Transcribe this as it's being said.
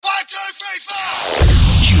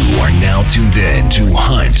now tuned in to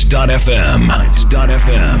Hunt.fm.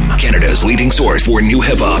 Hunt.fm, Canada's leading source for new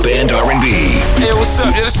hip-hop and R&B. Hey, what's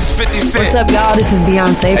up? Yo, this is 50 Cent. What's up, y'all? This is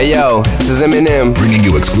Beyonce. Hey, yo, this is Eminem. Bringing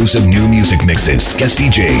you exclusive new music mixes, guest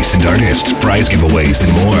DJs and artists, prize giveaways,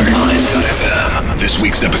 and more. Hunt.fm. This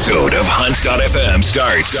week's episode of Hunt.fm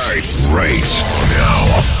starts right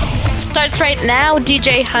now. Starts right now,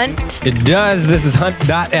 DJ Hunt. It does. This is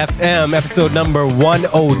Hunt.fm, episode number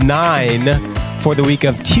 109 for the week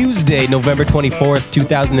of Tuesday, November 24th,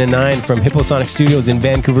 2009, from Hipposonic Studios in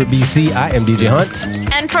Vancouver, BC. I am DJ Hunt.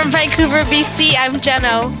 And from Vancouver, BC, I'm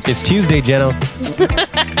Jeno. It's Tuesday, Jeno.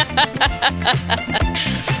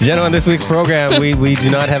 Jeno, on this week's program, we do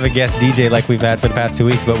not have a guest DJ like we've had for the past 2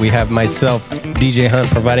 weeks, but we have myself, DJ Hunt,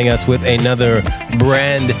 providing us with another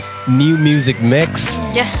brand new music mix.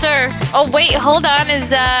 Yes, sir. Oh, wait, hold on.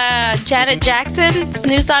 Is Janet Jackson's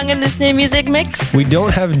new song in this new music mix? We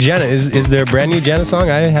don't have Janet. Is there a brand new Janet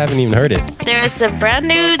song? I haven't even heard it. There's a brand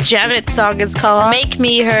new Janet song. It's called Make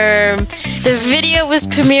Me Her. The video was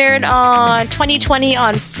premiered on 2020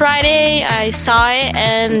 on Friday. I saw it,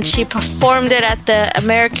 and she performed it at the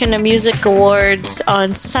American Music Awards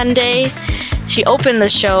on Sunday. She opened the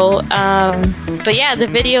show, but yeah, the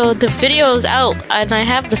video's out, and I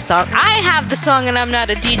have the song. I have the song, and I'm not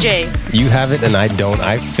a DJ. You have it, and I don't.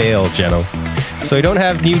 I fail, Jeno. So we don't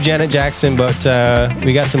have new Janet Jackson, but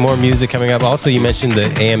we got some more music coming up. Also, you mentioned the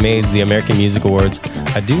AMAs, the American Music Awards.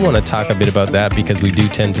 I do want to talk a bit about that because we do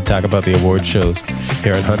tend to talk about the award shows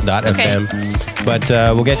here on Hunt.fm. Okay. But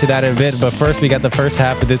we'll get to that in a bit. But first, we got the first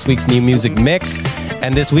half of this week's new music mix.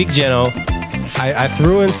 And this week, Jeno, I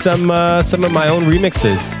threw in some of my own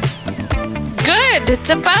remixes. Good. It's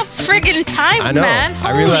about friggin' time, I know. Man.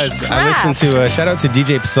 I realized crap. I listened to shout out to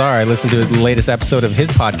DJ Psar. I listened to the latest episode of his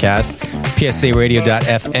podcast,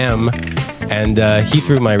 PSARadio.fm, and he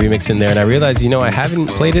threw my remix in there. And I realized, I haven't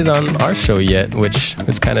played it on our show yet, which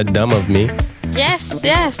is kind of dumb of me. Yes.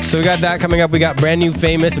 So we got that coming up. We got brand new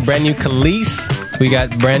Famous, brand new Khalees. We got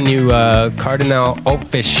brand new Cardinal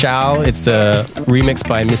Official. It's a remix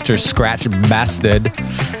by Mr. Scratch Bastard.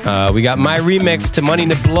 We got my remix to Money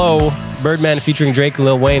to Blow, Birdman featuring Drake and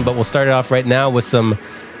Lil Wayne. But we'll start it off right now with some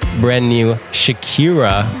brand new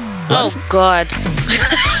Shakira. Oh, God.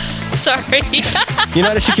 Sorry. You're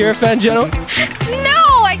not a Shakira fan, Jeno?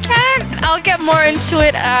 No, I can't. I'll get more into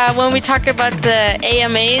it when we talk about the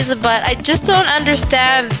AMAs, but I just don't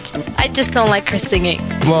understand. I just don't like her singing.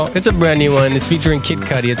 Well, it's a brand new one. It's featuring Kid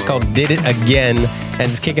Cudi. It's called Did It Again, and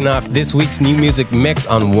it's kicking off this week's new music mix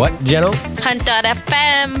on what, Jeno?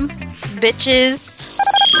 Hunt.fm, bitches.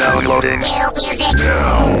 Downloading new music.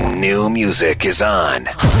 Now, new music is on.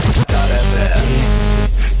 Hunt.fm.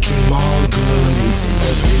 Keep all good is in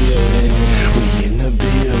the building. We in the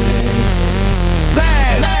building.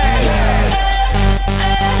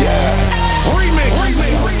 Yeah. Remix.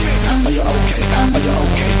 Are you okay?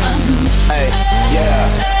 Hey,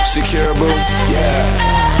 yeah. Secure, boo. Yeah.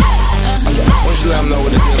 Won't you let them know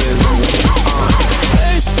what the deal is, baby?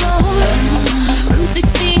 First floor, room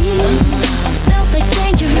 16. Smells like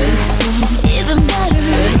danger. Even better.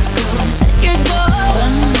 Set your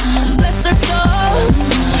goal.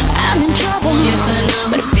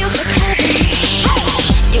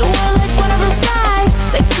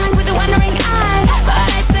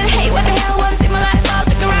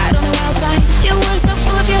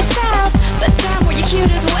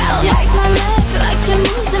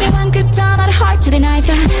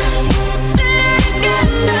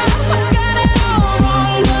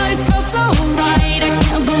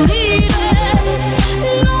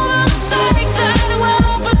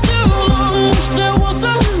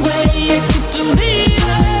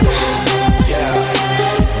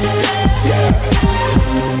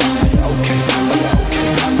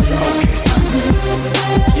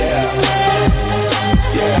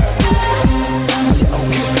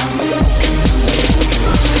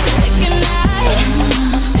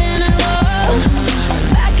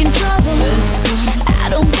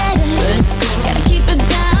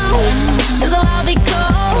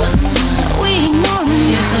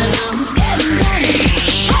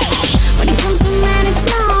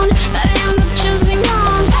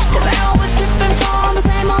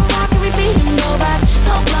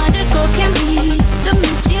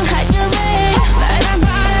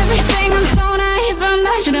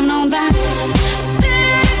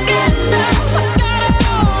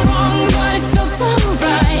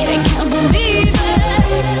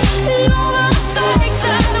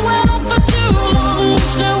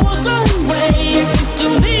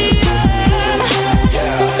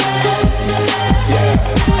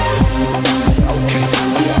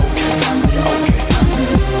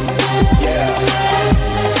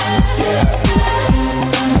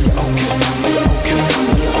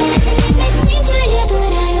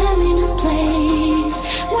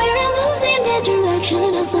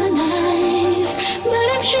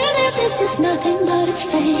 this is nothing but a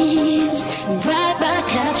phase. Right back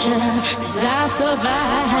at ya, 'cause I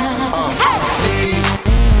survive. See,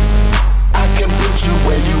 I can put you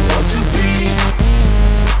where you want to be.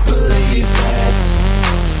 Believe that.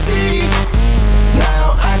 See, now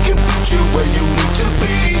I can put you where you need to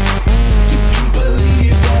be. You can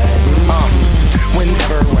believe that.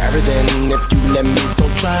 Whenever, wherever, then if you let me,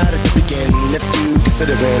 don't try to begin. If you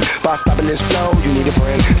considering by stopping this flow, you need a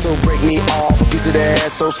friend. So break me off a piece of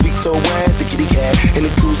that. So sweet, so wet, the kitty cat in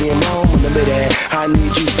the koozie and room. Remember that I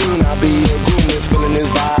need you soon. I'll be a groom. This feeling this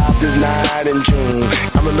vibe this night in June.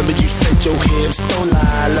 I remember you said your hips don't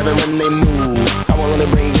lie. Love it when they move. I wanna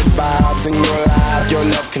bring good vibes in your life. Your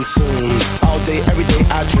love consumes all day, every day.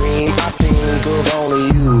 I dream. I think of only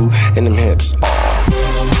you and them hips.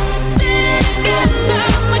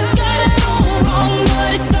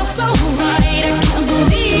 So right, I can't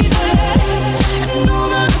believe it. And all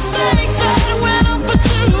the mistakes that went on for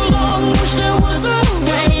too long. Wish there was a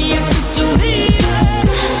way I could delete it.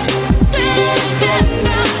 Then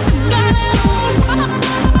now I got it all wrong.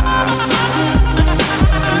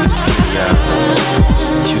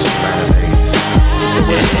 Houston, Vegas.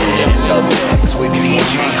 In the mix with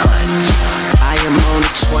DJ Hunt. I am on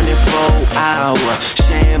a 24-hour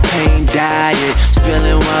champagne diet,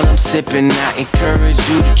 spilling while I'm sipping. I encourage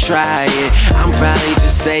you to try it. I'm probably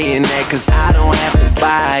just saying that 'cause I don't have to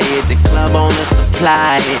buy it. The club owner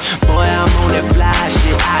supply it. Boy, I'm on that fly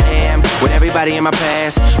shit. I am with everybody in my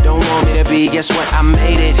past. Don't want me to be, guess what? I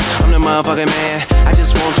made it. I'm the motherfucking man. I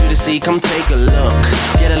just want you to see, come take a look.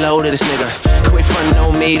 Get a load of this nigga. Quit frontin'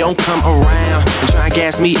 on me, don't come around and try and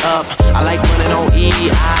gas me up. I like running on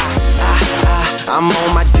E. I'm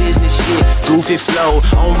on my Disney shit, goofy flow.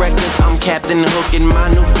 On records, I'm Captain Hook and my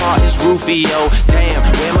new part is Rufio. Damn,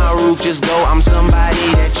 where my roof just go? I'm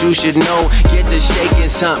somebody that you should know. Get to shaking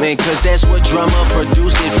something, 'cause that's what drummer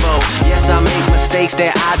produced it for. Yes, I make mistakes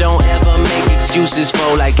that I don't ever make excuses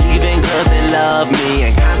for. Like leaving girls that love me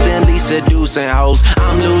and constantly seducing hoes.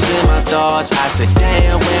 I'm losing my thoughts. I said,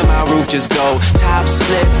 damn, where my roof just go? Top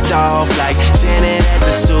slipped off like Janet at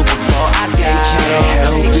the Super Bowl. I can't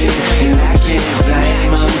help it, and I can't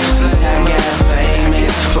blame 'em, 'cause I got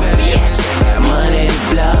famous for bitch. Got money to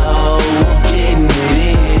blow, getting it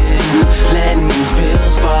in, letting these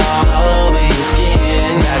bills fall over your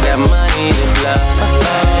skin. I got money to blow. I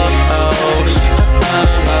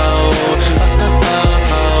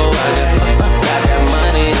got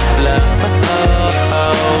money to blow.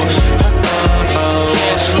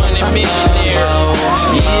 Cash money millionaire.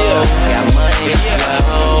 Yeah, got money to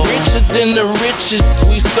blow. Richer than the richest,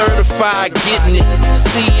 we certified getting it.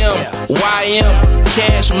 CM, YM,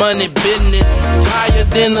 cash money business. Higher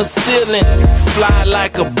than the ceiling, fly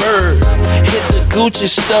like a bird. Hit the Gucci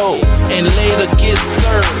store and later get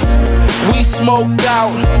served. We smoked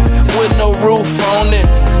out with no roof on it.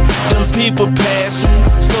 Them people passing,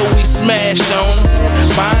 so we smash on them.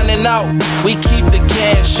 Binding out, we keep the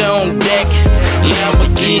cash on deck.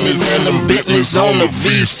 Lamborghinis and them Bentleys on the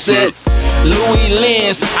V-set. Louis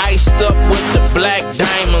Lens iced up with the black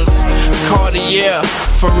diamonds. Cartier,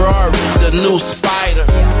 Ferrari, the new Spider.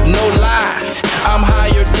 No lie, I'm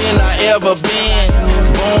higher than I ever been.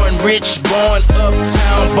 Born rich, born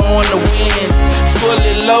uptown, born to win.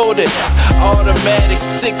 Fully loaded, automatic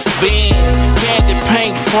 6-bin. Candy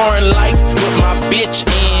paint, foreign lights with my bitch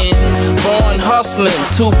in. Born hustling,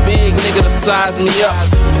 too big nigga to size me up.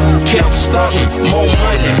 Kept stunting, more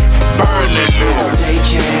money, burning. They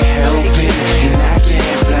can't help it, and I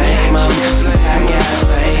can't blame 'em, 'cause I got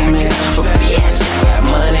famous for bitch. Got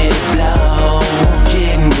money to blow,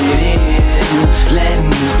 getting it in, letting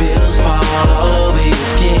these bills fall over your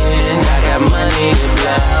skin. I got money to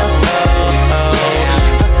blow.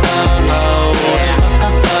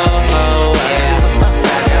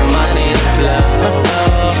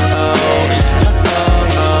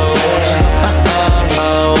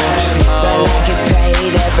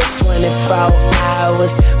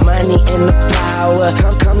 Hours, money and the power.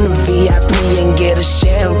 Come to VIP and get a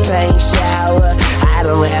champagne shower. I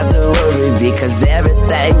don't have to worry because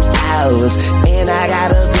everything ours. And I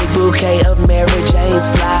got a big bouquet of Mary Jane's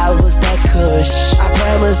flowers. That Kush, I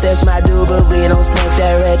promise that's my dude, but we don't smoke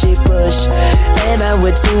that Reggie Bush. And I'm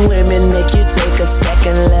with two women, make you take a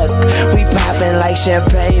second look. We poppin' like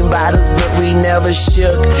champagne bottles, but we never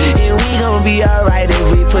shook. And we gon' be alright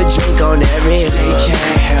if we put drink on every hook. They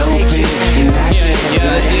can't help it, and I can't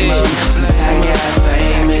blame 'em, since I got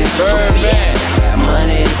famous for bitch. Got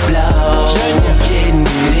money to blow, getting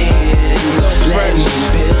it in, letting these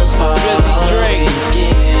bills fall on your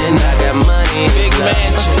skin. I got money, big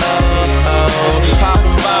mansion,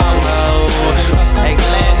 poppin' bottles,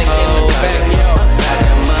 Atlantic in the backyard. I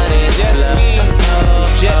got money.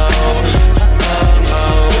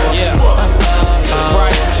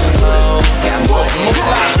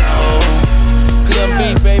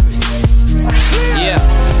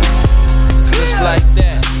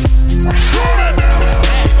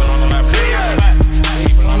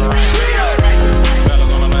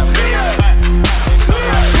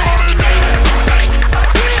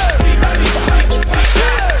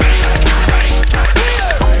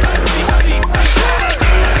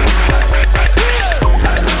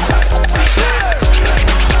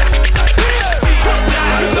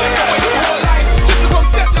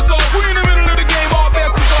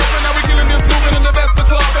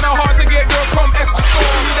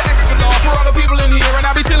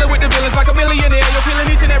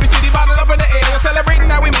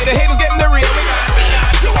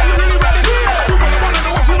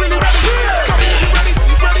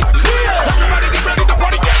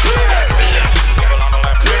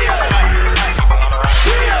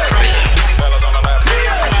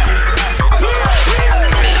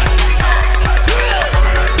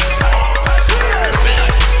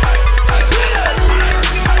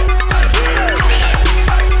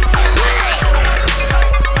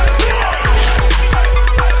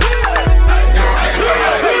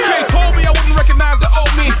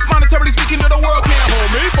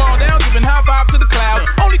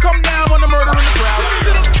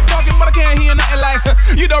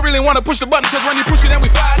 push the button, cause when you push it and we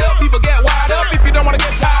fired up, people get wired up. If you don't wanna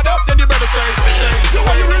get tied up, then you better stay. Yo,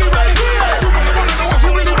 are you really ready? You really wanna know if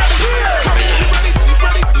you really ready? Come on, you ready? You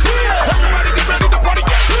ready? Everybody get ready, the party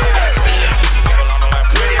get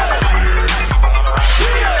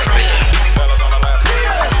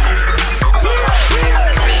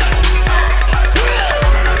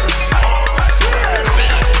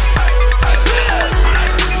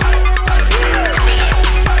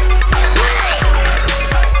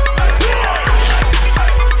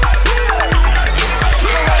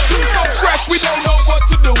we don't know what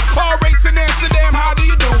to do. All rates in Amsterdam, how do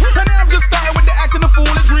you do? And now I'm just starting with the acting a fool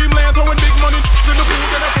in dreamland, throwing big money in the pool,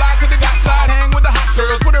 gonna fly to the dot side, hang with the hot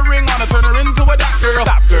girls, put a ring on her, turn her into a dot girl.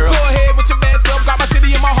 Stop, girl. Go ahead with your bad self, got my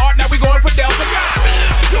city in my heart, now we going for Delta.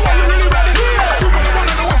 Yo, are you really ready? You really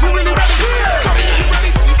wanna know if you really ready? Come on, you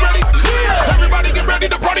ready? You ready? Everybody get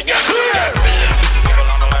ready, the party get clear.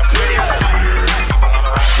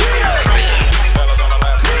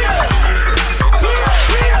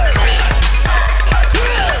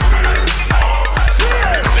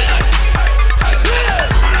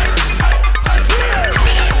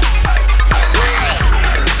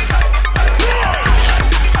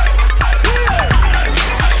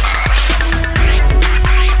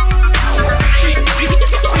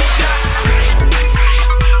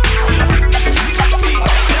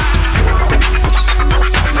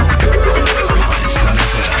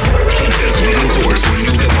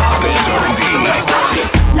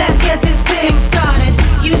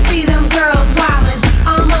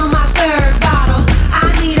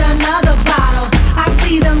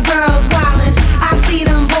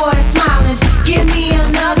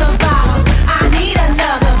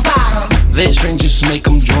 This drink just make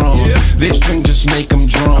them drunk. This drink just make them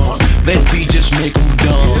drunk. This beat just make them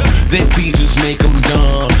dumb. This beat just make them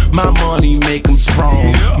dumb. My money make them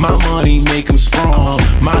sprung. My money make them sprung.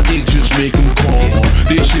 My dick just make them come.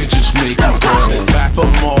 This shit just make them come. Back for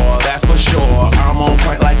more, that's for sure. I'm on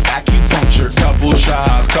point like acupuncture. Couple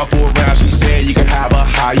shots, couple rounds. She said you can have her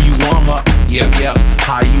how you want her. Yeah,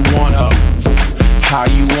 how you want her. How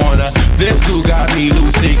you want her. This girl got me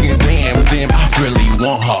loose thinking, damn, I really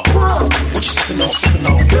want her. What you sippin' on?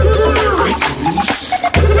 Great goose.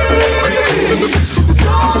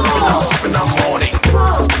 I'm sippin' on morning.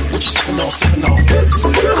 What you sippin' on? Great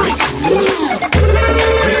goose.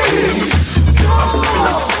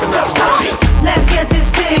 I'm sippin' on morning. Let's get this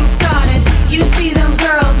thing started. You see them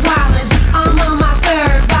girls wildin'. I'm on my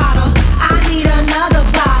third bottle. I need another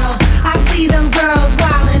bottle. I see them girls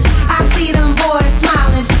wildin'. I see them boys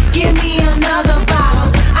smiling. Give me another bottle.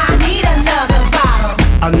 I need another bottle.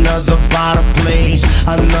 Another bottle, please.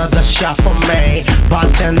 Another shot for me.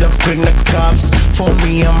 Bartender, bring the cups for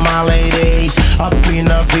me and my ladies. Up in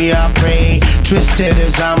the VIP, twisted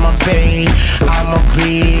as I'ma be. I'ma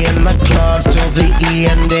be in the club till the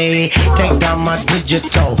E&D. Take down my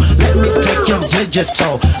digital. Let me take your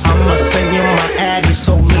digital. I'ma send you my addy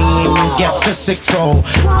so me and you get physical.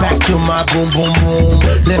 Back to my boom boom boom.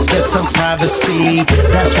 Let's get some privacy.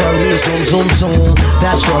 That's where we zoom.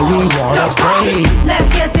 That's where we wanna be. Let's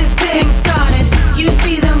get this thing started. You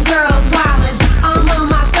see them girls wildin'. I'm on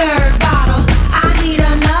my third bottle. I need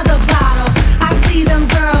another bottle. I see them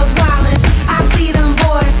girls wildin'. I see them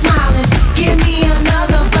boys smiling. Give me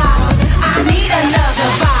another bottle. I need another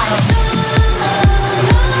bottle.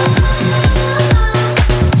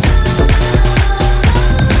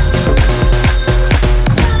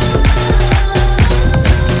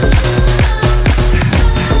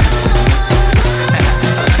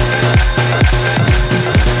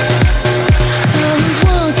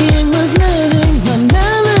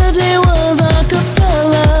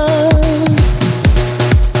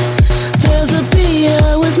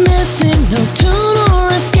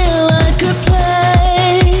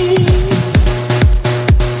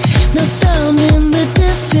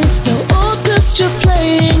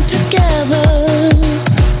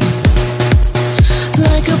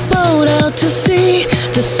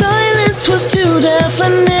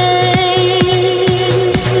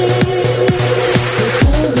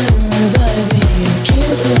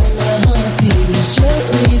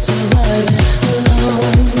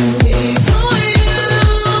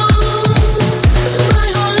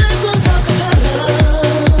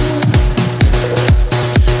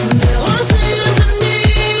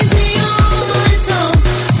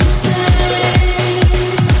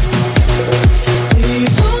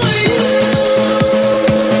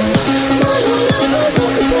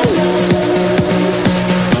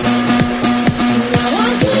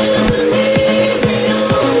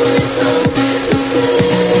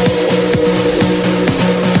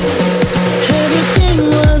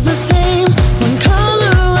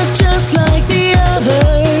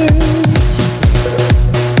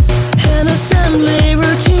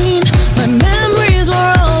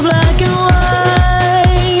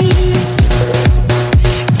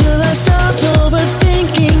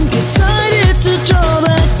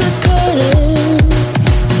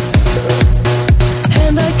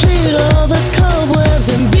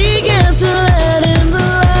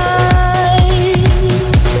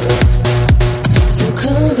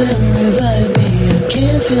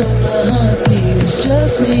 my heartbeat. It's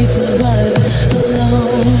just me surviving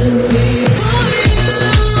alone. Before you,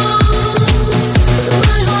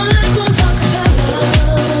 my whole life was a cappella.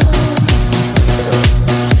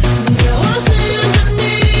 Now I see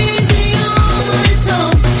underneath the only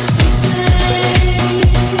song to say.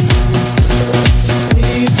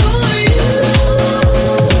 Before you,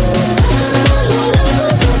 my whole life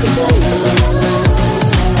was a cappella.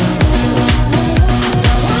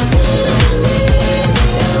 Now I see underneath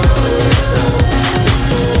the only song to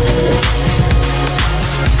say.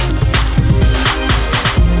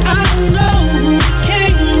 I don't know who you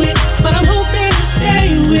came with, but I'm hoping to stay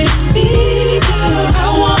with me, girl. I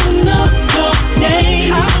wanna know your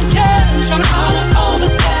name. I don't care, tryna holler over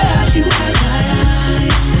there. You and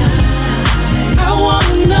I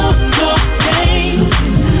wanna know your name.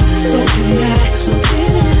 So can I, so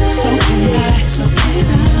can I, so can I, so can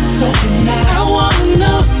I, so can I. I wanna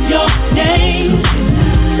know your name.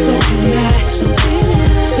 So can I, so can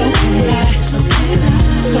I, so can I, so can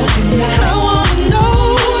I, so can I. I wanna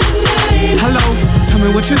know your name. Hello, tell me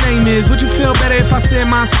what your name is. Would you feel better if I said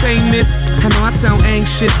mine's famous? I know I sound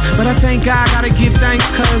anxious, but I thank God, gotta give thanks,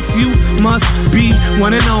 cause you must be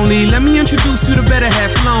one and only. Let me introduce you to better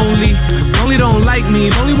half Lonely. Lonely don't like me,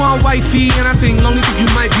 Lonely want wifey, and I think Lonely think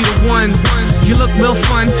you might be the one. You look real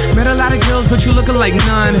fun, met a lot of girls, but you looking like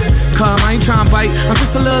none. Come, I ain't tryna bite, I'm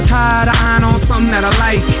just a little tired of eyeing on something that I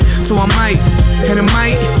like. So I might, and it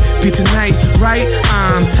might be tonight, right?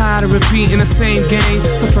 I'm tired of repeating the same game.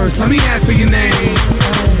 So first, let me ask for your name.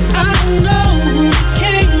 I don't know who you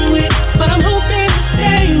came with, but I'm hoping to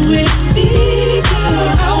stay with me, girl.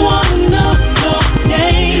 I wanna know your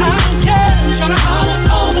name. I don't care, tryna holler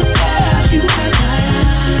over there. You and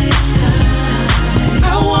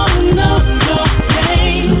I wanna know your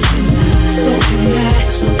name. So can I,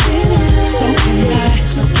 so can I, so can I,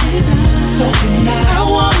 so can I, so can I. I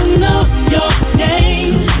wanna know your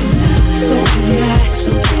name. So can I,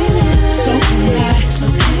 so can I, so can I, so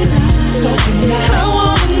can I, so can I. I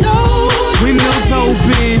wanna know. Windows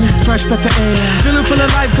open, fresh breath of air. Feeling full of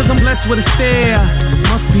life cause I'm blessed with a stare.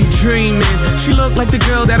 Must be dreaming. She look like the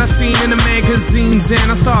girl that I seen in the magazines,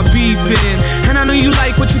 and I start beeping. And I know you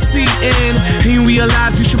like what you see in, and you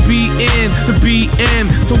realize you should be in the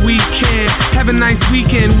BM so we can have a nice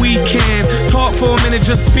weekend. We can talk for a minute,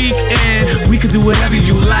 just speak, and we could do whatever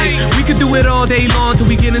you like. We could do it all day long till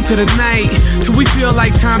we get into the night, till we feel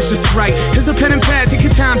like time's just right. Here's a pen and pad, take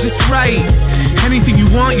your time just right. Anything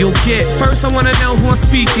you want, you'll get. First, I wanna know who I'm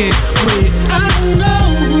speaking with. I don't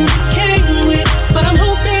know who you came with, but I'm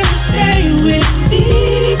hoping to stay with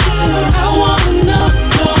me, girl. I wanna know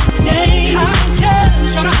your name. I don't care,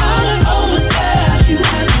 tryna holler over there. You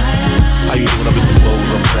and How you doing? I'm Mr. Bowles,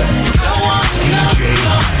 I'm back. I wanna know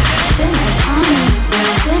your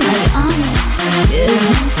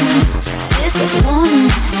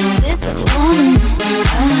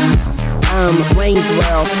I'm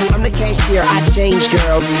Waynesville, I'm the cashier, I change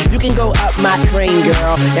girls. You can go up my crane,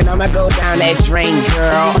 girl, and I'ma go down that drain,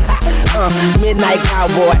 girl. Midnight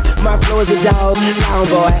cowboy, my flow is a dog, pound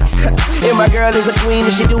boy. And my girl is a queen,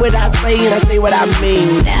 and she do what I say, and I say what I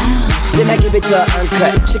mean. Then I give it to her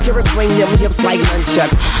uncut. Shakira swing them hips like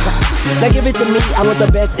nunchucks. Now give it to me, I want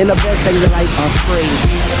the best, and the best things in life are free.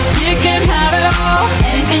 You can have it all.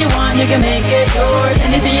 Anything you want, you can make it yours.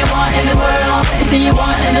 Anything you want in the world, anything you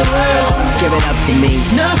want in the world. Give it up to me.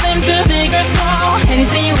 Nothing too big or small.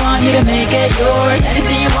 Anything you want, you can make it yours.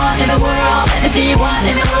 Anything you want in the world, anything you want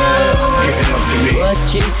in the world. Give it up to me. What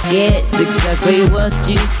you get, exactly what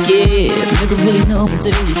you give. Never really know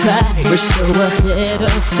until you try. We're so ahead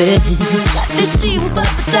of it. Got this she was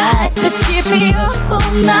appetite to keep me up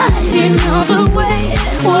all night. You know the way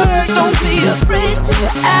it works. Don't be afraid to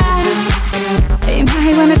ask. Hey,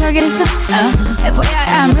 my when the target is up. FYI,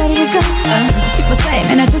 I'm ready to go. People say,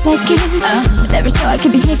 man, I just like it. But never so I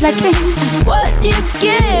can behave like this. What you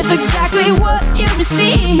give, exactly what you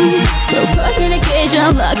receive. So put me in a cage,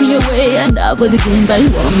 I'm locking your way, and I'll play the game that you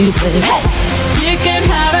want me to play. Hey! You can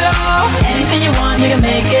have it all. Anything you want, you can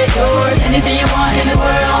make it yours. Anything you want in the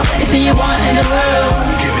world, anything you want in the world.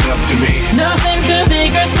 Give it up to me. Nothing too big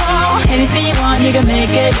or small. Anything you want, you can make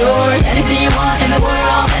it yours. Anything you want in the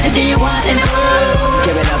world, anything you want in the world.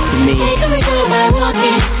 Give it up to me. Hey, can we go by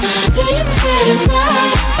walking? Do you prefer to fly?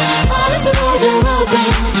 All of the roads are open.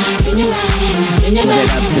 In your life, in your life.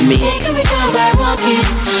 Give it up to me. Hey, can we go by walking?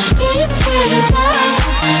 Do you prefer to fly?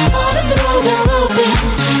 All of the roads are open.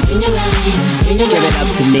 In your life, in your life. Give it up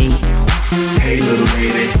to me. Hey, little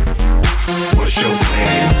lady, what's your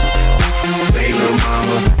plan? Say, little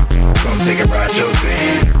mama, come take a ride your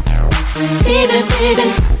van. Baby, baby,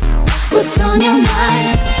 what's on your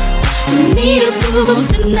mind? Don't need approval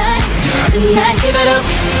tonight. Tonight, give it up.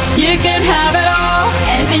 You can have it all.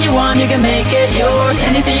 Anything you want, you can make it yours.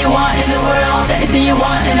 Anything you want in the world. Anything you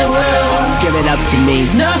want in the world. Give it up to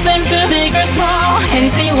me. Nothing too big or small.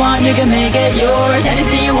 Anything you want, you can make it yours.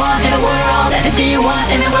 Anything you want in the world. Anything you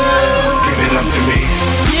want in the world. Give it up to me.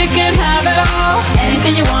 You can have it all.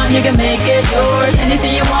 Anything you want, you can make it yours.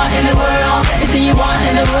 Anything you want in the world. Anything you want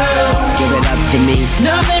in the world. Give it up to me.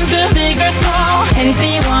 Nothing too big or small.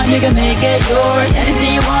 Anything you want, you can make it yours.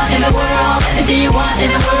 Anything you want in the world. Anything you want in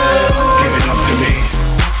the world. Give it up to me.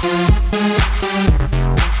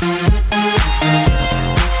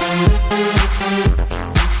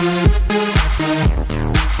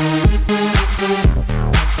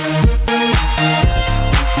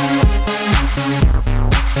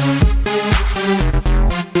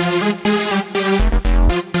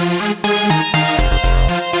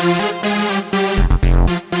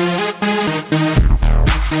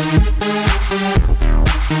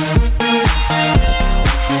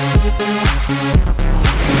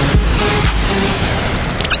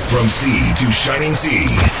 From sea to shining sea,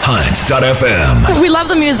 Hunt.fm. We love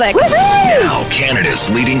the music. Now Canada's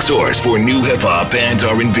leading source for new hip-hop and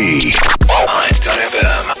R&B.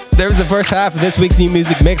 Hunt.fm. There's the first half of this week's new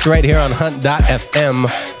music mix right here on Hunt.fm.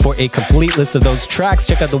 For a complete list of those tracks,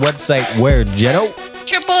 check out the website where, Jeno?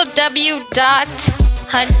 www.hunt.fm.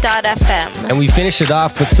 And we finished it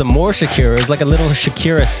off with some more Shakira. It was like a little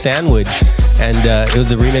Shakira sandwich. And it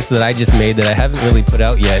was a remix that I just made that I haven't really put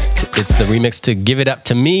out yet. It's the remix to Give It Up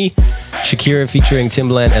To Me, Shakira featuring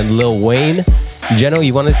Timbaland and Lil Wayne. Jeno,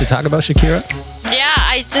 you wanted to talk about Shakira? Yeah,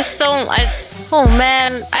 I just don't. Oh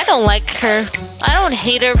man, I don't like her. I don't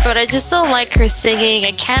hate her, but I just don't like her singing.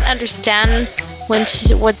 I can't understand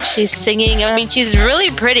what she's singing. I mean, she's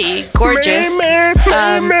really pretty, gorgeous.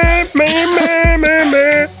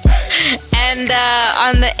 And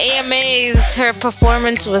on the AMAs, her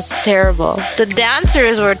performance was terrible. The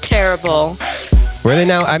dancers were terrible. Were they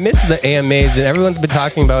now? I missed the AMAs and everyone's been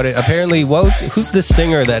talking about it. Apparently, who's the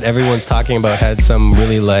singer that everyone's talking about had some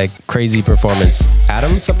really like crazy performance?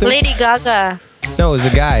 Adam something? Lady Gaga. No, it was a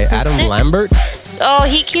guy. Adam Lambert? Oh,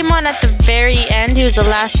 he came on at the very end. He was the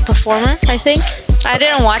last performer, I think. I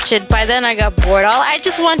didn't watch it. By then, I got bored. I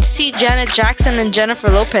just want to see Janet Jackson and Jennifer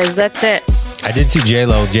Lopez. That's it. I did see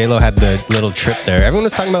J-Lo. J-Lo had the little trip there. Everyone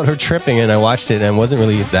was talking about her tripping, and I watched it, and it wasn't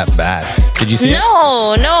really that bad. Did you see it?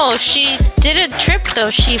 No, she didn't trip,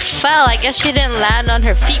 though. She fell. I guess she didn't land on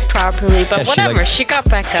her feet properly, but Yeah, whatever. She got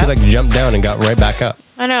back up. She jumped down and got right back up.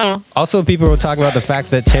 I know. Also, people were talking about the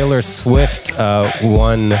fact that Taylor Swift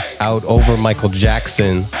won out over Michael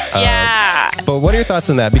Jackson. Yeah. But what are your thoughts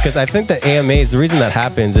on that? Because I think that AMAs, the reason that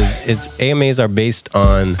happens is AMAs are based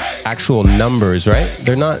on actual numbers, right?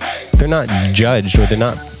 They're not judged or they're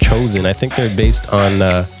not chosen. I think they're based on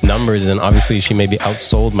numbers, and obviously she maybe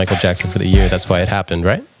outsold Michael Jackson for the year. That's why it happened,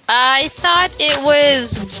 right? I thought it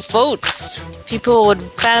was votes.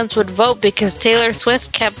 Fans would vote because Taylor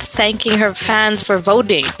Swift kept thanking her fans for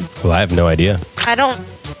voting. Well, I have no idea. I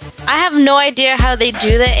have no idea how they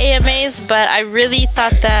do the AMAs, but I really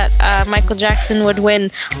thought that Michael Jackson would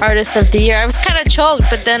win Artist of the Year. I was kind of choked,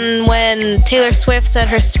 but then when Taylor Swift said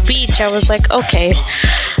her speech, I was like, okay,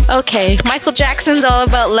 Michael Jackson's all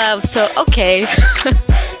about love, so okay.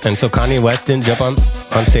 And so Kanye West didn't jump on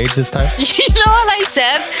stage this time? You know what I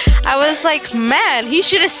said? I was like, man, he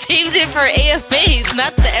should have saved it for AMAs,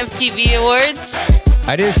 not the MTV Awards.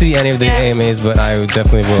 I didn't see any of the AMAs, but I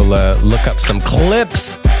definitely will look up some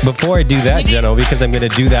clips before I do that, Jeno, because I'm going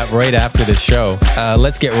to do that right after the show.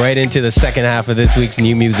 Let's get right into the second half of this week's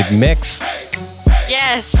new music mix.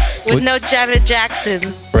 Yes, with no Janet Jackson.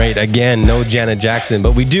 Right, again, no Janet Jackson.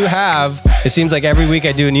 But we do have, it seems like every week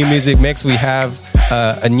I do a new music mix, we have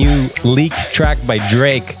a new leaked track by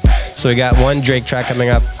Drake. So we got one Drake track coming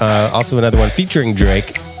up, also another one featuring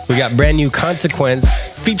Drake. We got brand new Consequence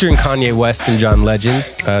featuring Kanye West and John Legend.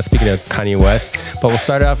 Speaking of Kanye West. But we'll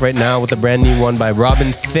start off right now with a brand new one by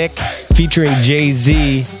Robin Thicke featuring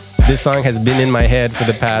Jay-Z. This song has been in my head for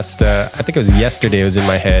the past, I think it was yesterday it was in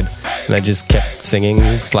my head. And I just kept singing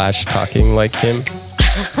 / talking like him.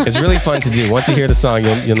 It's really fun to do. Once you hear the song,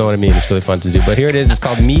 you'll know what I mean. It's really fun to do. But here it is. It's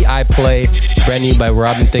called Me, I Play. Brand new by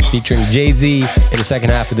Robin Thicke featuring Jay-Z in the second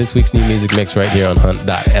half of this week's new music mix right here on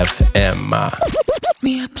Hunt.fm.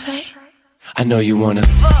 Me, I play. I know you wanna.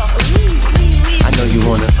 I know you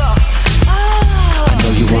wanna. I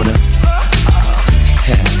know you wanna.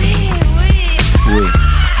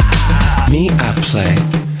 Me, I play.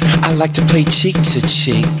 I like to play cheek to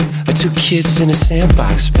cheek, two kids in a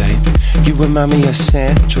sandbox, babe. You remind me of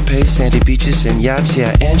Saint-Tropez, sandy beaches, and yachts,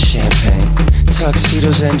 yeah, and champagne.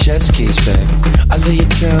 Tuxedos and jet skis, babe. I lay it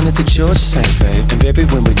down at the George St, babe. And baby,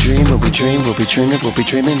 when we dream, we'll be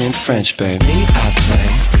dreaming in French, babe. Me, I play.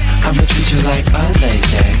 I'ma treat you like a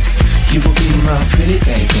lady. You will be my pretty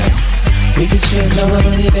baby. We can spend all my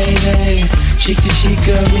money, baby. Cheek to cheek,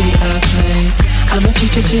 girl, me, I play. I'ma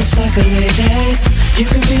treat you just like a lady. You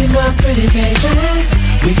can be my pretty baby.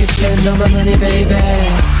 We can spend all my money, baby.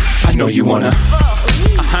 I know you wanna. I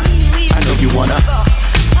know you wanna.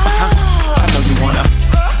 I know you wanna.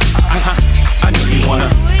 I know you wanna.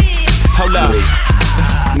 Hold up.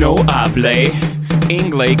 No hable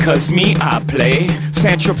English, cause me I play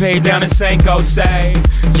Saint-Tropez down in St. Jose.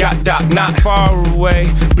 Yacht dock not far away.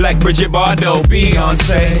 Black Bridget Bardot,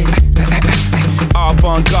 Beyonce.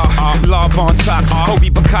 Avant-garde, love on socks.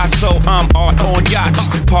 Hobie Picasso, I'm art on yachts.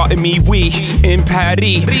 Pardon me, we in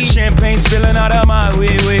Paris. Champagne spilling out of my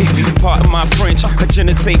wee-wee. Pardon my French, a je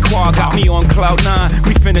ne sais quoi. Got me on cloud 9,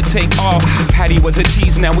 we finna take off. Patty was a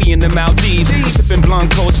tease, now we in the Maldives. Sipping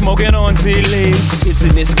Blanco, smoking on tea leaves.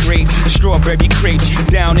 Isn't this great? Strawberry crepes.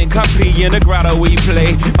 Down in Capri, in the grotto we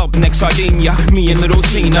play. Up next Sardinia, me and Little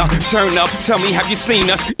Tina. Turn up, tell me have you seen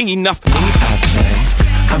us? Enough. I play.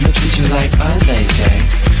 I'ma treat you like a lady.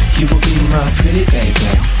 You will be my pretty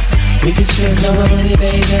baby. We can spend all my money,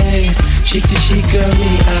 baby. Cheek to cheek, girl,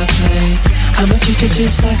 me, I play. I'ma treat you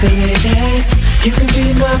just like a lady. You can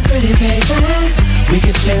be my pretty baby. We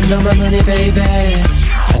can spend all my money, baby.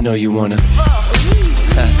 I know you wanna.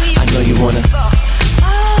 I know you wanna.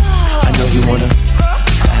 I know you wanna.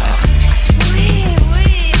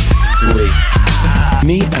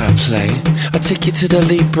 Me, I play. I'll take you to the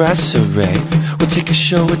Lee Brasserie. We'll take a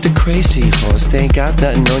show with the Crazy Horse. They ain't got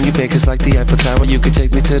nothing on you, babe, 'cause like the Eiffel Tower, you could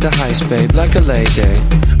take me to the heist, babe, like a lady.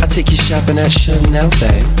 I'll take you shopping at Chanel,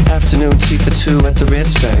 babe. Afternoon tea for two at the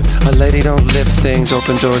Ritz, babe. A lady don't lift things,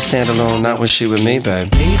 open doors, stand alone, not when she with me,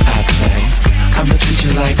 babe. Me, I play. I'ma treat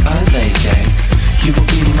you like a lady. You will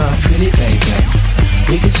be my pretty baby.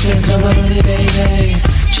 We can spend all my money, baby.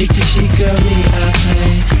 Cheek to cheek, girl, me, I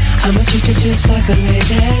play. I'ma treat you just like a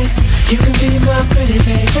lady. You can be my pretty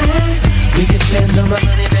baby. We can spend all my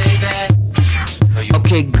money, baby.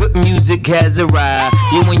 Okay, good music has arrived.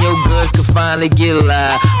 You and your girls can finally get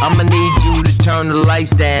live. I'ma need you to turn the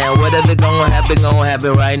lights down. Whatever gonna happen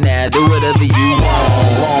right now. Do whatever you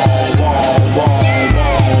want.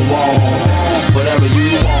 Whatever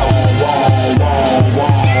you want.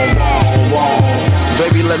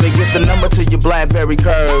 Baby, let me get the number to your BlackBerry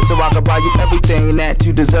curve, so I can buy you everything that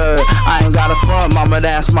you deserve. I ain't got a front, mama,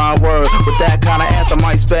 that's my word. With that kind of ass, I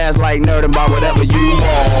might spaz like nerd and buy whatever you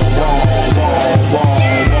want.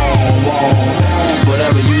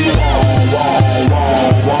 Whatever you want.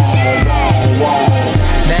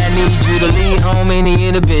 Now I need you to leave home any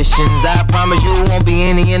inhibitions. I promise you won't be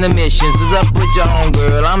any intermissions. What's up with your own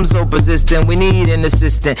girl? I'm so persistent, we need an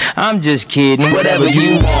assistant. I'm just kidding, whatever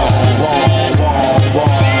you want.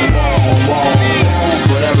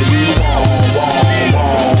 Whatever you want.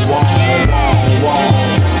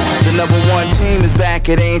 The number one team is back,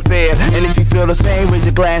 it ain't fair. And if you feel the same, raise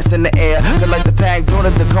your glass in the air. Cause like the pack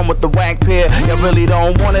donut to come with the whack pair. Y'all really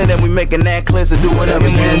don't want it, and we making that clear. So do whatever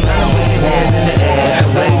you want. Put your hands in the air.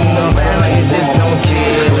 Waving around like you just don't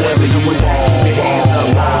care. Whatever you want, keep your hands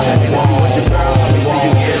up high. And if you want your girl, let me see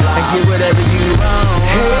you get live. And get whatever you want.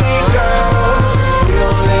 Hey girl, we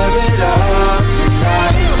gon' live it up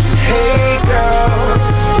tonight. Hey girl,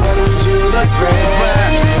 why don't you look great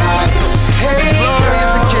tonight? Hey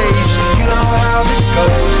girl, you know how this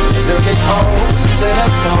goes. Until get home, set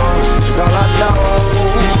up phone is all I know.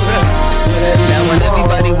 Now when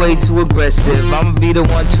everybody way too aggressive, I'ma be the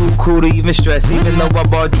one too cool to even stress. Even though I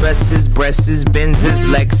bought dresses, breasts, Benzes,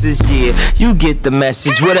 Lexus, yeah, you get the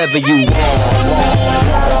message. Whatever you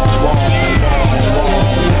want.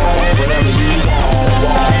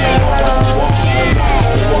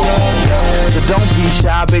 Don't be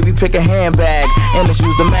shy, baby, pick a handbag. And the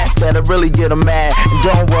shoes, the match that'll really get them mad. And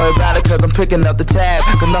don't worry about it, cause I'm picking up the tab.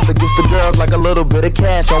 Cause nothing gets the girls like a little bit of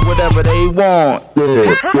cash on whatever they want. Hey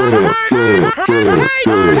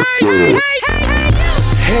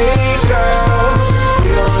girl,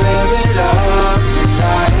 we gon' live it up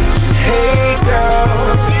tonight. Hey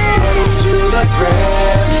girl, why don't you look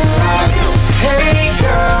great tonight? Hey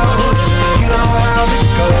girl, you know how this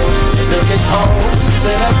goes. Until get home,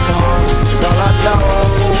 set up home. All I know,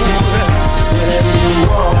 whatever you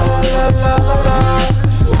want, la la la la,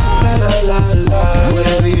 la la la la,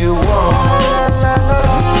 whatever you want, la la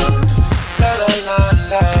la la, la la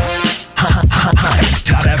la.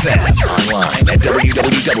 Hyped.fm online at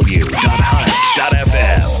www.hyped.fm.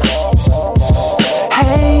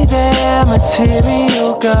 Hey there,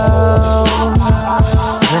 material girl.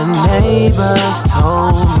 The neighbors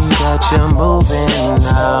told me that you're moving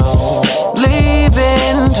now,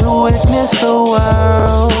 leaving to witness the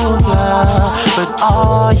world. But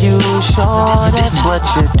are you sure that's what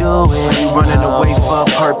you're doing? Are you running away for a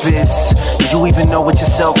purpose? Do you even know what your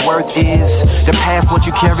self-worth is? The passport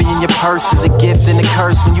you carry in your purse is a gift and a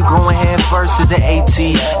curse. When you going head first is an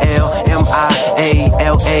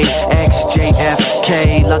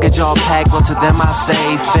ATLMIALAXJFK. Luggage all packed, well to them I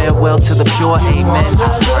say farewell to the pure, amen,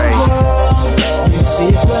 I pray. You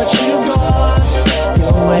see what you want.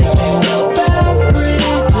 You're waking up every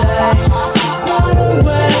day.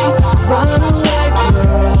 Run away,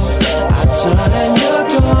 girl. I turn and you're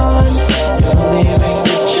gone. You're leaving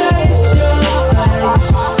to chase your fate.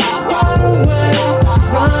 Run away,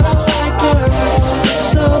 girl.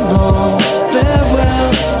 So long, farewell,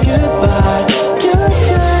 goodbye. You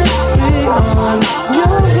can't be on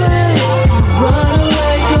your way. Run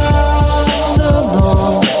away, girl. So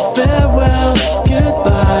long, farewell,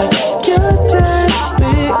 goodbye. You can't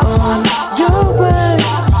be on your way.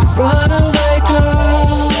 Run away,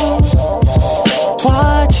 girl.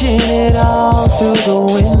 Watching it all through the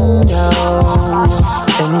window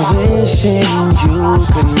and wishing you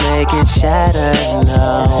could make it shatter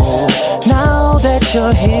now. Now that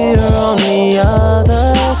you're here on the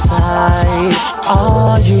other side,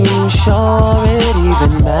 are you sure it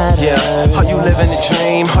even matters? Yeah, are you living a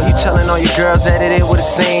dream? Are you telling all your girls that it ain't what it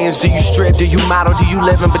seems? Do you strip? Do you model? Do you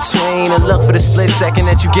live in between? And look for the split second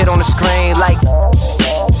that you get on the screen like...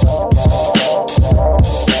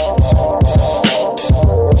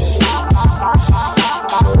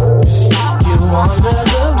 Wander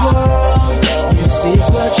the world, you see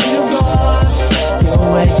what you want. You're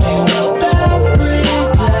waking up every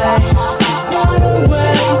day.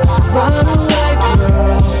 Run away,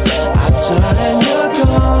 girl. I turn and you're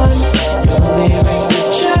gone. You're leaving to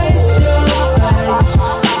chase your fate.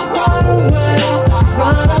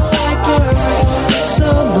 Run away, girl. So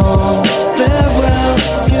long, farewell,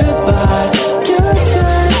 goodbye. You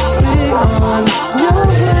can't be on your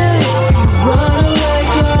way. Run away,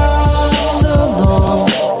 girl.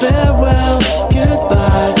 Farewell,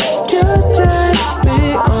 goodbye. You can't be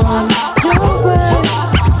on your way.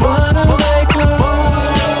 Run away, girl.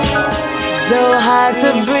 So hard to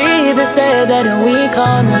breathe, they say that we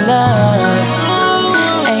call love.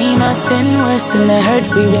 Ain't nothing worse than the hurt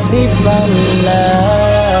we receive from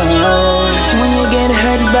love. When you get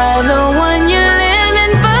hurt by the one you're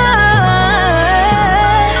living for,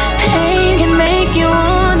 pain can make you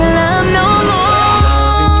wanna love no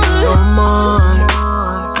more.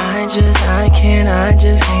 I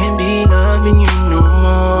just can't be loving you no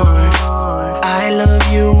more. I love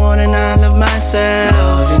you more than I love myself.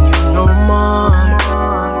 Loving you no more.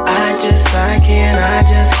 I just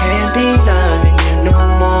can't be loving you no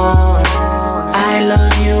more. I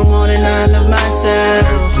love you more than I love myself.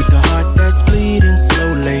 With the heart that's bleeding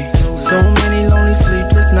slowly. So many lonely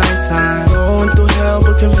sleepless nights. I'm going through hell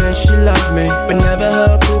but convinced she loves me. But never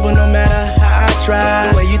her approval no matter how I try.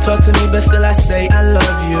 The way you talk to me but still I say I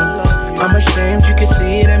love you. I'm ashamed, you can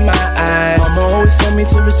see it in my eyes. Mama always told me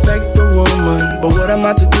to respect the woman, but what am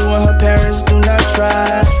I to do when her parents do not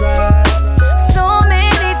try? So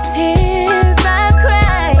many tears I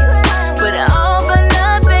cried, but all for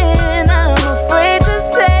nothing. I'm afraid to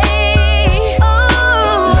say,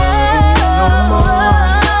 oh, no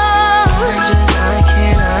more.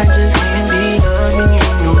 I just can't be loving you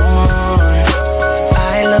no more.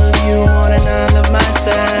 I love you more than I love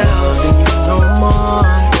myself. Loving you no more.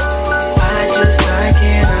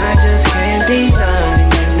 I just can't be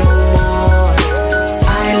loving you no more. I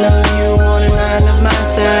love you more than I love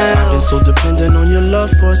myself. I've been so dependent on your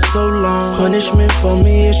love for so long. Punishment for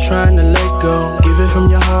me is trying to let go. Give it from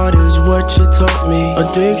your heart is what you taught me.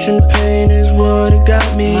 Addiction, pain is what it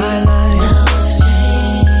got me. My life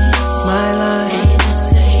ain't the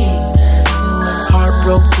same as you are.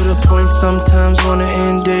 Heartbroke to the point sometimes wanna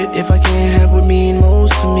end it. If I can't have what mean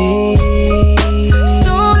most to me.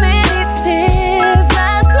 so many tears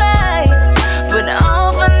I cried, but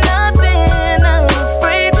all for nothing. I'm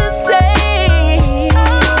afraid to say,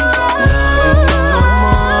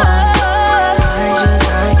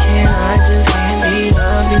 I just can't be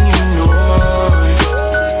loving you no more.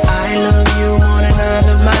 I love you more than I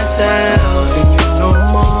love myself. Loving you no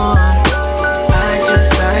more. I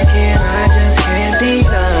just can't be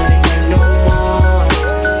loving you no more.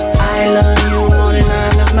 I love you more than I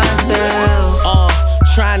love myself.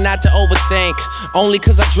 Only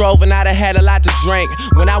cause I drove and I'd have had a lot to drink.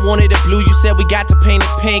 When I wanted it blue, you said we got to paint it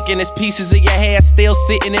pink. And there's pieces of your hair still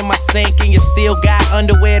sitting in my sink. And you still got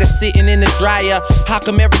underwear that's sitting in the dryer. How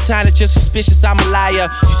come every time that you're suspicious, I'm a liar?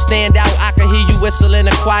 You stand out, I can hear you whistle in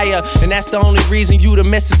the choir. And that's the only reason you the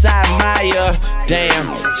missus I admire.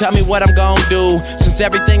 Damn, tell me what I'm gonna do, since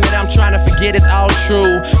everything that I'm trying to forget is all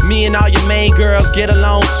true. Me and all your main girls get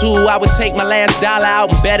along too. I would take my last dollar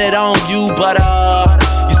out and bet it on you. But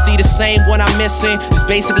you see the same one I'm missing is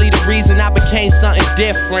basically the reason I became something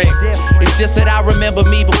different. It's just that I remember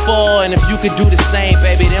me before, and if you could do the same,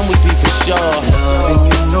 baby, then we'd be for sure. Loving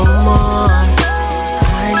you no more.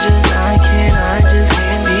 I just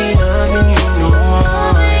can't be loving you no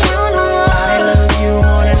more. I love you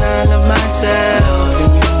more than I love myself.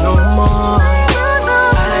 Loving you no more.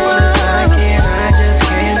 I just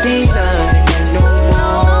can't be loving you no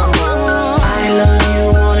more. I love you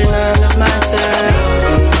more than I love myself.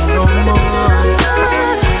 Loving you no more.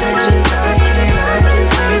 I just can't be loving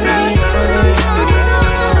you no more.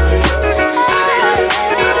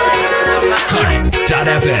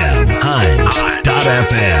 Hunt.fm.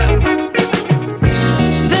 Hunt.fm.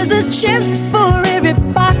 There's a chance for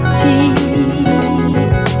everybody,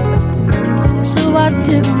 so I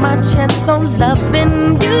took my chance on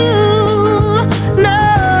loving you. No,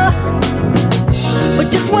 but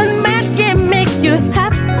just one man can make you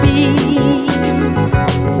happy.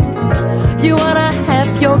 You wanna have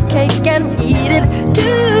your cake and eat it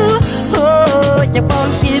too. Oh, you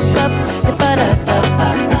won't give up, you better up.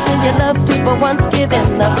 You say you love to, but once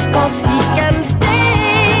giving up, cause he can stay.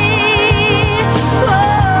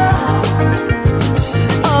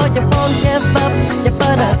 Oh, you won't give up, you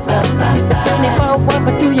better up. You're only for one,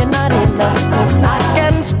 but do you not enough, so I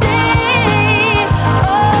can stay.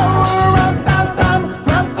 Oh,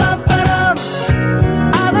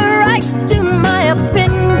 I've a right to my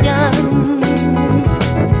opinion,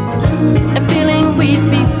 and feeling we'd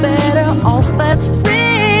be better off as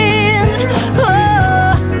friends.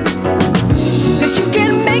 Oh, cause you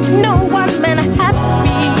can make no one man happy.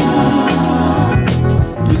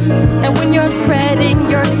 And when you're spreading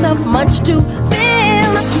yourself much too thin,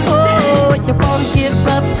 oh, you won't give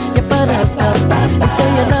up, you better up. You say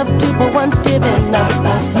you love to, but once giving up,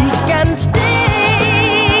 cause he can stay.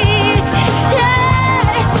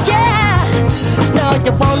 Yeah, yeah. No,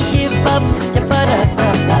 you won't give up, you better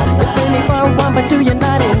up. You're feeling for one, but do you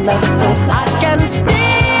not enough, so I can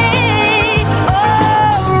stay.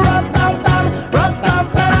 Oh,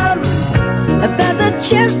 rum-bum-bum. If there's a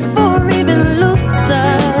chance for even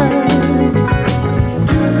losers,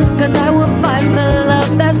 cause I will find the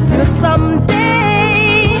love that's pure someday.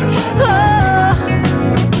 Oh,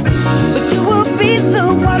 but you will be the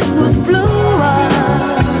one who's bluer,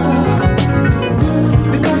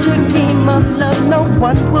 because your game of love no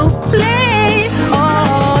one will play.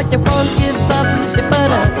 Oh, you won't give up, you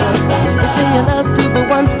better up. You say you love to, but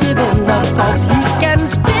once giving up, cause he can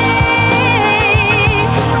stay.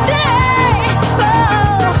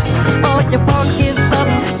 Oh, you won't give up,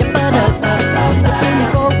 you better up. You're feeling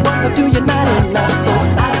for one, but do you not enough, so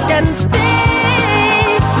I can stay.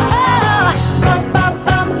 Oh,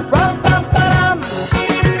 rum-bum-bum, rum-bum-bum.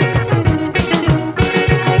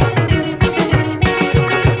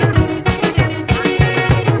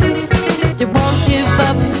 You won't give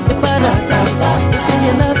up, you better up. You say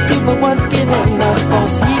you love to, but once giving up,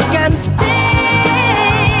 cause he can stay.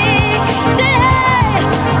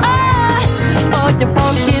 Oh, you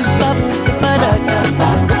won't give up, you better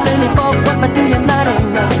up. You're feeling for one, but do you not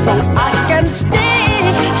enough, so I can stay,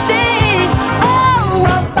 stay. Oh,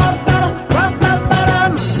 rum-bum-bum,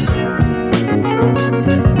 rum-bum-bum.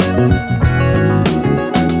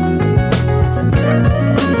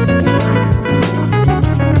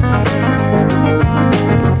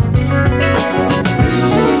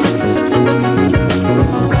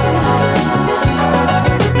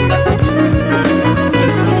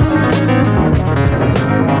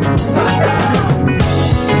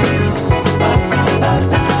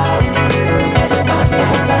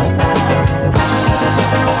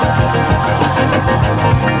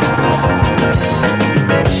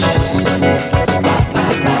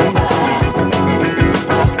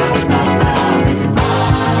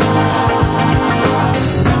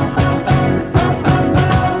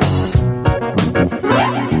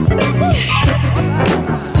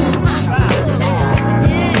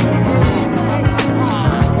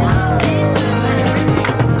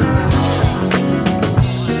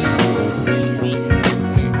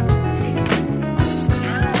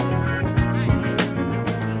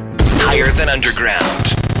 Higher than underground.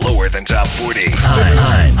 Lower than top 40.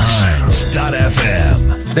 Heinz.fm.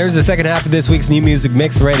 There's the second half of this week's new music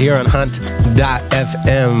mix right here on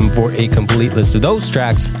Hunt.fm. For a complete list of those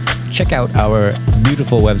tracks, check out our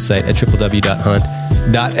beautiful website at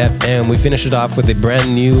www.hunt.fm. We finished it off with a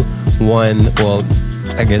brand new one. Well,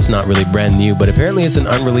 I guess not really brand new, but apparently it's an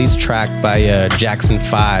unreleased track by Jackson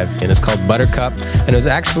 5, and it's called Buttercup, and it was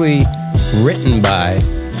actually written by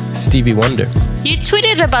Stevie Wonder. You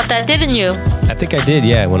tweeted about that, didn't you? I think I did,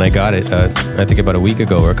 yeah, when I got it. I think about a week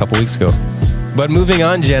ago or a couple weeks ago. But moving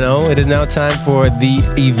on, Jeno, it is now time for the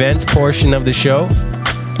events portion of the show.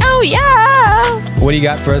 Oh, yeah! What do you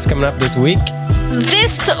got for us coming up this week?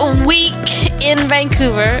 This week in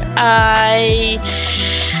Vancouver,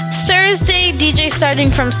 Thursday, DJ Starting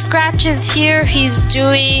From Scratch is here. He's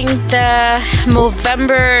doing the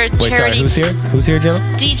Movember charity. Wait, sorry, who's here? Who's here, Jenna?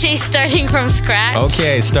 DJ Starting From Scratch.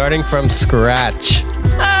 Okay, Starting From Scratch.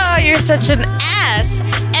 Oh, you're such an ass.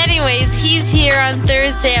 Anyways, he's here on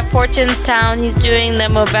Thursday at Fortune Sound. He's doing the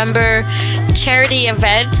Movember charity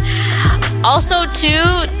event. Also,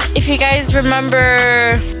 too, if you guys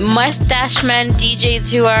remember Mustache Men DJs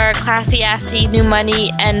who are Classy Assy, New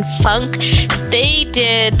Money, and Funk, they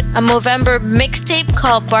did a Movember mixtape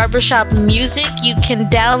called Barbershop Music. You can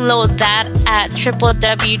download that at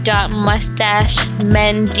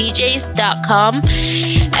www.mustachemendjs.com.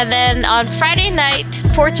 And then on Friday night,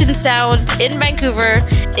 Fortune Sound in Vancouver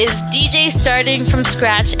is DJ Starting From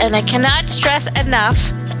Scratch. And I cannot stress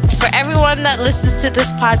enough, for everyone that listens to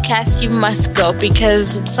this podcast, you must go,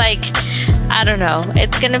 because it's like, I don't know,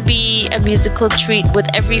 it's gonna be a musical treat with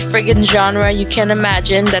every friggin' genre you can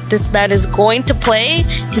imagine that this man is going to play.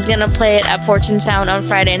 He's gonna play it at Fortune Sound on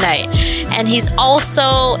Friday night. And he's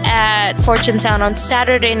also at Fortune Sound on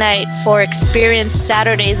Saturday night for Experience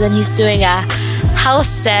Saturdays, and he's doing a house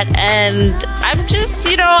set. And I'm just,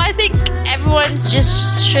 I think everyone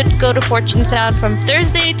just should go to Fortune Sound from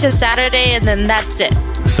Thursday to Saturday, and then that's it.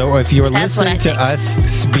 So if you're listening to us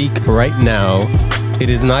speak right now, it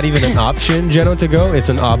is not even an option, Jeno, to go. It's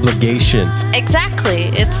an obligation. Exactly.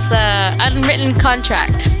 It's an unwritten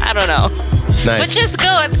contract. I don't know. Nice. But just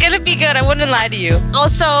go. It's going to be good. I wouldn't lie to you.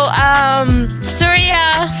 Also,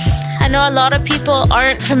 Surya, I know a lot of people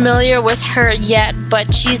aren't familiar with her yet,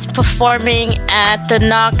 but she's performing at the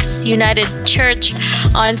Knox United Church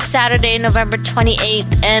on Saturday, November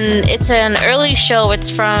 28th. And it's an early show. It's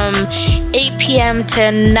from 8 p.m. to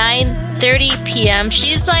 9:30 p.m.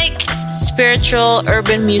 She's like spiritual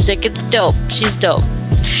urban music. It's dope. She's dope.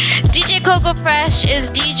 DJ Coco Fresh is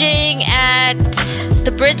DJing at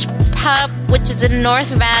the Bridge Pub, which is in North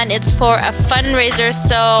Van. It's for a fundraiser,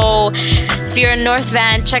 so if you're in North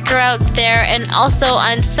Van, check her out there. And also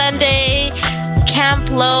on Sunday, Camp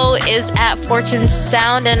Low is at Fortune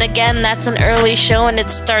Sound, and again, that's an early show, and it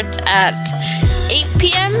starts at 8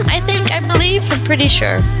 p.m. I believe. I'm pretty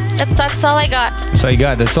sure. That's all I got. That's all you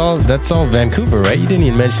got. That's all Vancouver, right? You didn't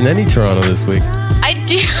even mention any Toronto this week. I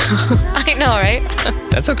do. I know, right?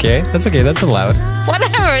 That's okay. That's allowed.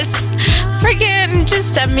 Whatever. Friggin'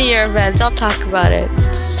 just send me your events. I'll talk about it.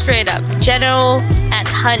 Straight up.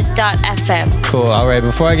 Jeno@hunt.fm. Cool. All right.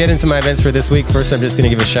 Before I get into my events for this week, first I'm just going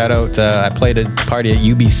to give a shout out. I played a party at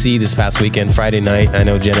UBC this past weekend, Friday night. I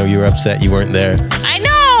know, Jeno, you were upset you weren't there. I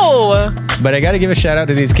know! But I got to give a shout out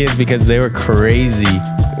to these kids because they were crazy.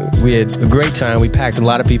 We had a great time. We packed a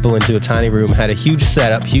lot of people into a tiny room, had a huge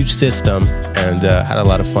setup, huge system, and had a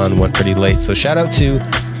lot of fun. Went pretty late. So shout out to,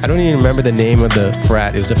 I don't even remember the name of the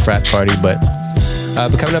frat. It was a frat party, but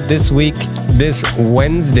coming up this week, this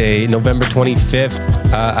Wednesday, November 25th,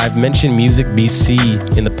 I've mentioned Music BC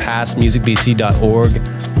in the past, musicbc.org.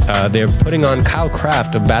 They're putting on, Kyle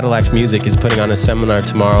Kraft of Battle Axe Music is putting on a seminar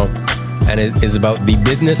tomorrow, and it is about the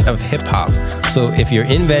business of hip-hop. So if you're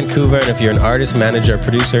in Vancouver and if you're an artist, manager,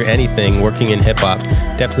 producer, anything working in hip-hop,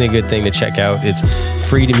 definitely a good thing to check out. It's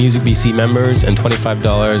free to Music BC members and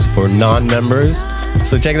 $25 for non-members.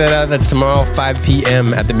 So check that out. That's tomorrow, 5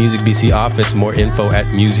 p.m. at the Music BC office. More info at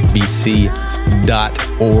musicbc.org.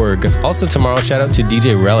 Also tomorrow, shout out to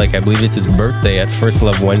DJ Relic. I believe it's his birthday at First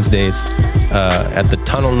Love Wednesdays at the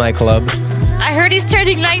Tunnel Nightclub. I heard he's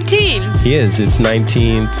turning 19. He is. His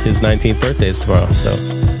 19th birthday is tomorrow, so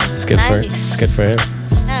it's good for him.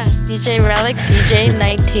 Yeah, DJ Relic, DJ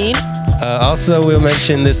 19. Also, we'll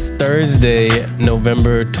mention this Thursday,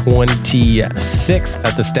 November 26th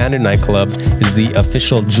at the Standard Nightclub is the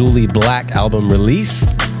official Julie Black album release,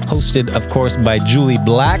 hosted, of course, by Julie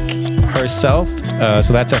Black herself.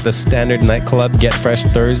 So that's at the Standard Nightclub. Get Fresh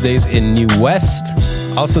Thursdays in New West.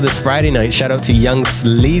 Also, this Friday night, shout out to Young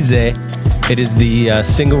Sleazy. It is the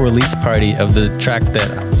single release party of the track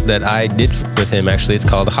that I did with him. Actually, it's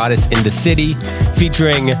called "Hottest in the City,"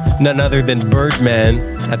 featuring none other than Birdman.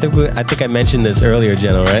 I think I mentioned this earlier,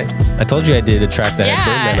 Jenno, right? I told you I did a track that had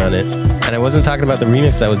Birdman on it, and I wasn't talking about the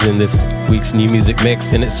remix that was in this week's New Music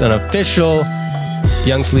Mix, and it's an official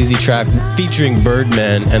Young Sleazy track featuring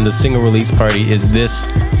Birdman, and the single release party is this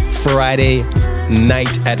Friday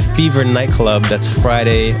night at Fever Nightclub. That's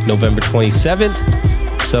Friday, November 27th.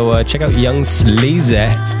 So check out Young Sleazy.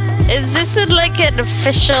 Is this like an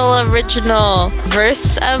official original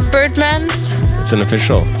verse of Birdman's? It's an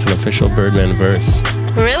official Birdman verse.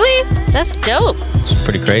 Really? That's dope. It's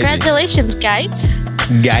pretty crazy. Congratulations, guys.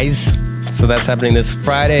 So that's happening this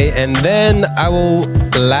Friday. And then I will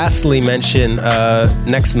lastly mention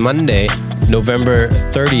next Monday, November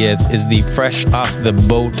 30th, is the Fresh Off the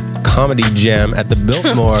Boat Comedy Jam at the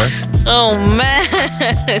Biltmore. Oh, man.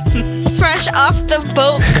 Fresh Off the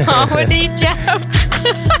Boat Comedy Jam.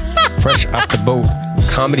 Fresh Off the Boat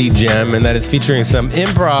Comedy Jam, and that is featuring some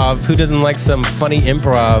improv. Who doesn't like some funny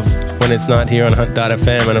improv when it's not here on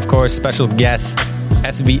Hunt.fm? And of course, special guests,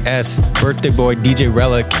 SBS, Birthday Boy, DJ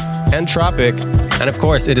Relic, and Tropic. And of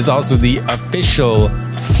course, it is also the official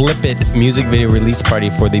Flip It music video release party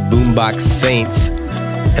for the Boombox Saints.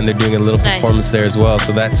 And they're doing a little performance there as well.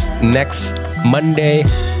 So that's next Monday,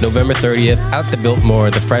 November 30th, out the Biltmore,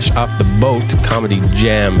 the Fresh Off the Boat Comedy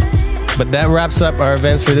Jam. But that wraps up our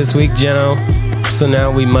events for this week, Jenno. So now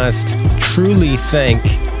we must truly thank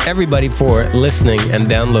everybody for listening and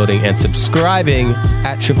downloading and subscribing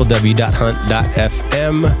at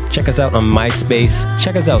www.hunt.fm. Check us out on MySpace.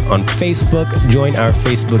 Check us out on Facebook. Join our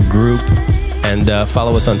Facebook group. And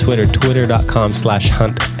follow us on Twitter,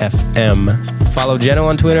 twitter.com/huntfm. Follow Jenno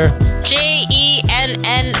on Twitter.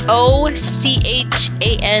 JENNOCHAND.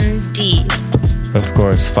 Of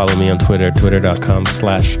course, follow me on Twitter,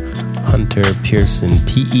 twitter.com/Hunter Pearson,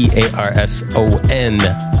 PEARSON.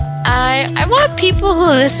 I want people who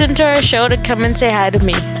listen to our show to come and say hi to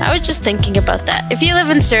me. I was just thinking about that. If you live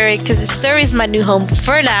in Surrey, because Surrey's my new home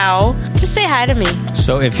for now, just say hi to me.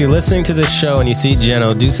 So if you're listening to this show and you see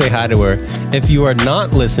Jenno, do say hi to her. If you are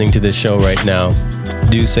not listening to this show right now,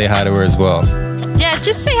 do say hi to her as well. Yeah,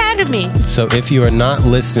 just say hi to me. So if you are not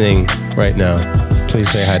listening right now, please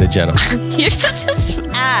say hi to Jenno. You're such an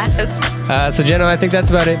ass. So Jenno, I think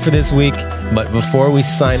that's about it for this week. But before we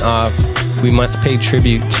sign off, we must pay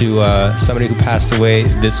tribute to somebody who passed away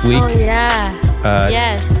this week. Oh, yeah.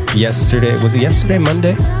 Yes. Yesterday. Was it yesterday,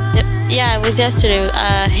 Monday? Yeah, it was yesterday.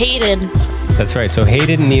 Hayden. That's right. So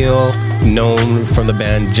Hayden Neal, known from the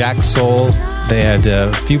band Jack Soul. They had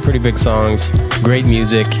a few pretty big songs, great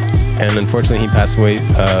music. And unfortunately, he passed away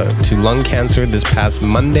to lung cancer this past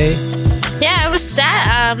Monday. Yeah, it was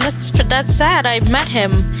sad. That's sad. I met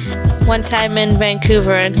him one time in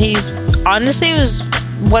Vancouver, and he's honestly was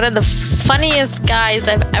one of the funniest guys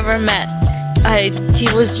I've ever met. He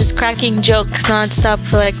was just cracking jokes nonstop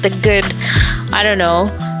for like the good,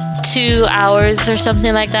 2 hours or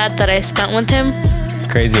something like that I spent with him.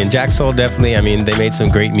 Crazy. And Jack Soul, definitely, they made some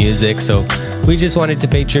great music. So we just wanted to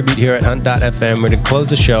pay tribute here at Hunt.fm. We're going to close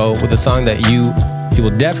the show with a song that you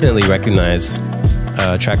will definitely recognize.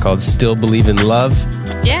 A track called Still Believe in Love.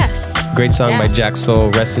 Yes. Great song by Jack Soul.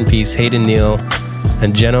 Rest in peace, Hayden Neal.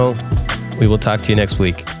 And Jenno, we will talk to you next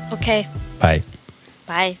week. Okay. Bye.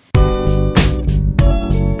 Bye.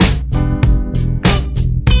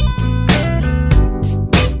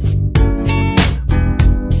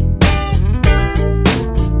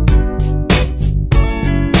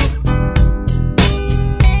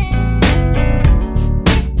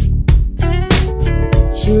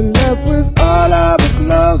 She left with all of her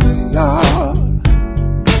clothes in yard.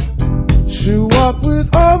 She walked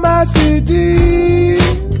with all my CDs.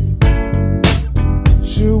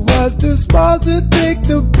 She was too small to take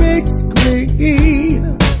the big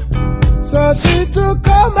screen, so she took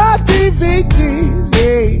all my DVDs.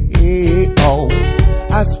 Yeah, oh,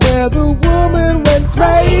 I swear the woman went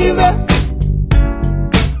crazy,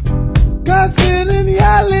 cussing and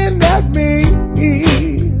yelling at me.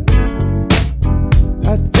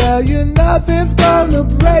 I tell you nothing's gonna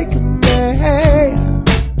break me,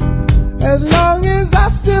 as long as I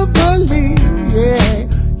still believe, yeah,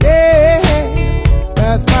 yeah.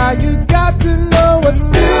 That's why you got to know I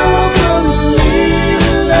still believe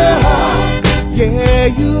in love. Yeah,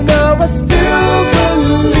 you know I still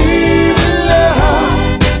believe in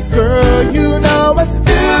love. Girl, you know I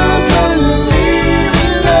still believe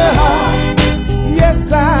in love.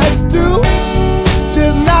 Yes, I do,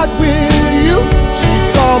 just not with you. She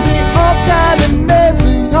called me all kind of names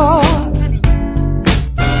in yard.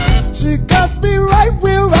 She cussed me right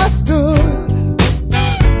where I stood.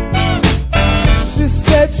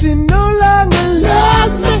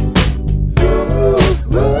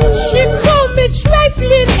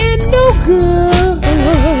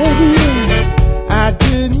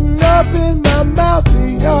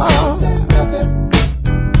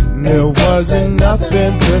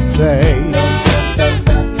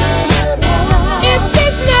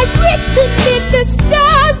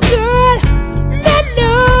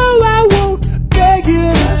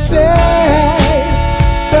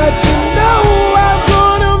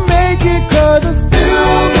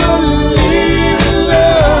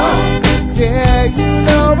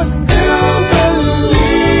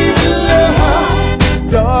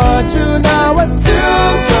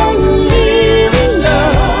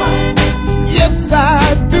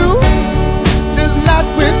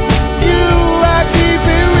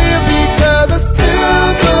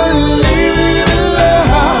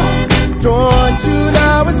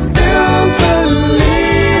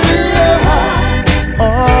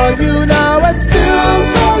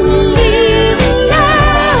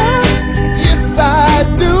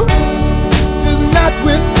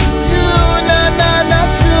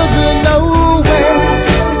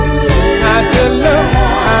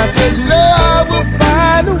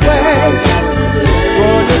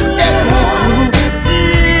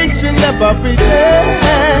 love every day.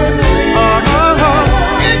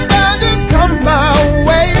 It doesn't come my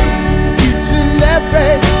way each and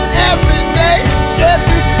every day. Get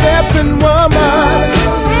this stepping woman.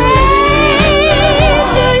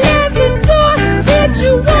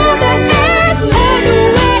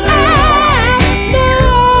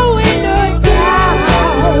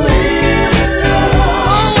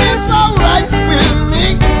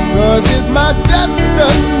 My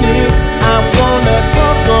destiny, I'm gonna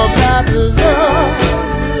talk about love.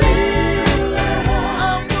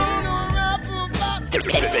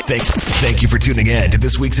 Thank you for tuning in to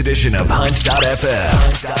this week's edition of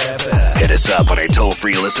Hunt.fm. Hit us up on our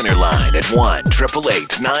toll-free listener line at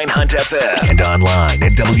 1-888-9-HUNT-FM and online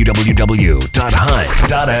at www.hunt.fm.